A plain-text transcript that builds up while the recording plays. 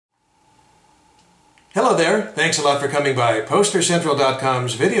Hello there, thanks a lot for coming by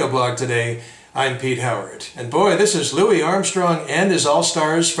PosterCentral.com's video blog today. I'm Pete Howard, and boy, this is Louis Armstrong and his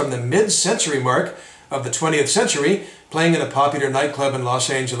All-Stars from the mid-century mark of the 20th century, playing in a popular nightclub in Los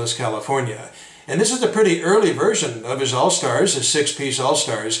Angeles, California. And this is a pretty early version of his All-Stars, his six-piece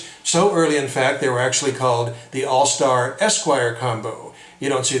All-Stars. So early, in fact, they were actually called the All Star Esquire Combo. You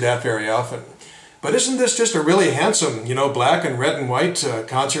don't see that very often. But isn't this just a really handsome, black and red and white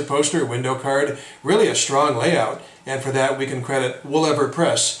concert poster, window card? Really a strong layout, and for that we can credit Woolever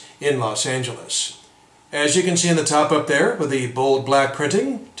Press in Los Angeles. As you can see in the top up there, with the bold black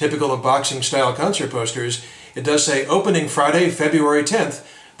printing, typical of boxing-style concert posters, it does say opening Friday, February 10th,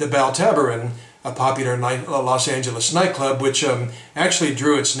 the Teagarden, a popular Los Angeles nightclub, which actually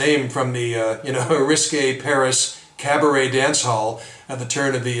drew its name from the, risque Paris cabaret dance hall at the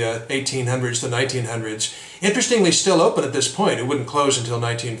turn of the 1800s to 1900s. Interestingly, still open at this point. It wouldn't close until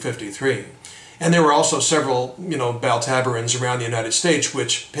 1953. And there were also several, Teagarens around the United States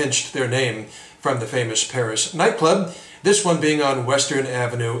which pinched their name from the famous Paris nightclub, this one being on Western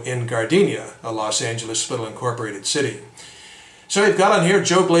Avenue in Gardenia, a Los Angeles little incorporated city. So you've got on here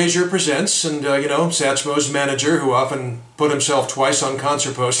Joe Glaser Presents, and Satchmo's manager, who often put himself twice on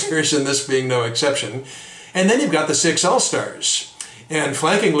concert posters, and this being no exception. And then you've got the six All-Stars. And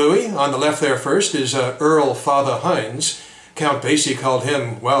flanking Louis, on the left there first, is Earl Father Hines. Count Basie called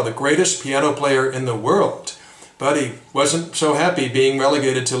him, wow, the greatest piano player in the world. But he wasn't so happy being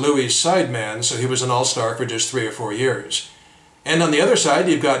relegated to Louis' sideman, so he was an All-Star for just 3 or 4 years. And on the other side,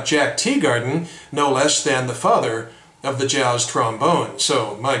 you've got Jack Teagarden, no less than the father of the jazz trombone.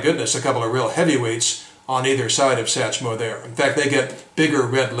 So, my goodness, a couple of real heavyweights on either side of Satchmo there. In fact, they get bigger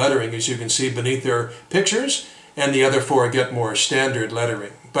red lettering, as you can see beneath their pictures, and the other 4 get more standard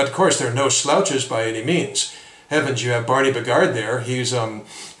lettering. But of course, they're no slouches by any means. Heavens, you have Barney Bigard there. He's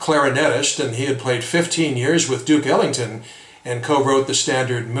clarinetist, and he had played 15 years with Duke Ellington and co-wrote the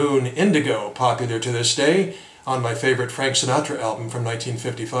standard Moon Indigo, popular to this day, on my favorite Frank Sinatra album from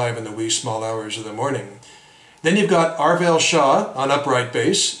 1955 in the wee small hours of the morning. Then you've got Arvell on upright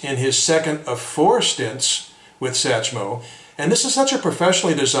bass in his second of 4 stints with Satchmo. And this is such a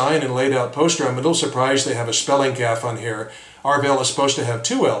professionally designed and laid out poster, I'm a little surprised they have a spelling gaffe on here. Arvell is supposed to have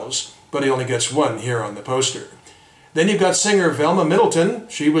 2 L's, but he only gets 1 here on the poster. Then you've got singer Velma Middleton.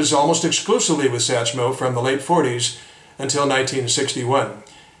 She was almost exclusively with Satchmo from the late 40s until 1961.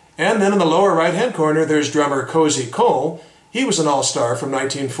 And then in the lower right-hand corner, there's drummer Cozy Cole. He was an all-star from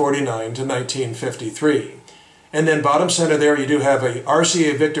 1949 to 1953. And then bottom center there, you do have a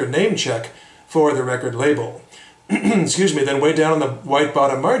RCA Victor name check for the record label. Excuse me, then way down on the white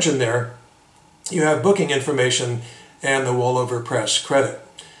bottom margin there, you have booking information and the Woolever Press credit.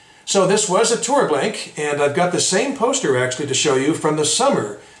 So this was a tour blank, and I've got the same poster actually to show you from the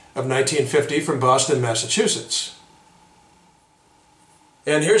summer of 1950 from Boston, Massachusetts.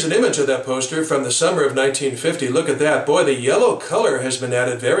 And here's an image of that poster from the summer of 1950. Look at that. Boy, the yellow color has been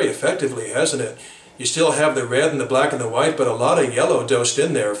added very effectively, hasn't it? You still have the red and the black and the white, but a lot of yellow dosed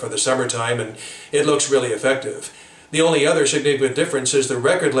in there for the summertime, and it looks really effective. The only other significant difference is the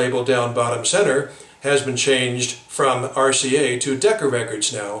record label down bottom center has been changed from RCA to Decca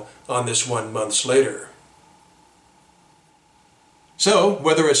Records now on this 1 month later. So,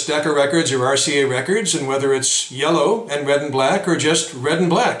 whether it's Decca Records or RCA Records, and whether it's yellow and red and black, or just red and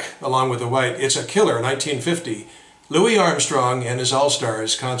black along with the white, it's a killer 1950 Louis Armstrong and his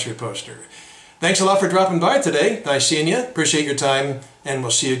All-Stars concert poster. Thanks a lot for dropping by today. Nice seeing you. Appreciate your time, and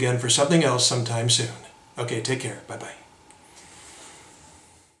we'll see you again for something else sometime soon. Okay, take care. Bye-bye.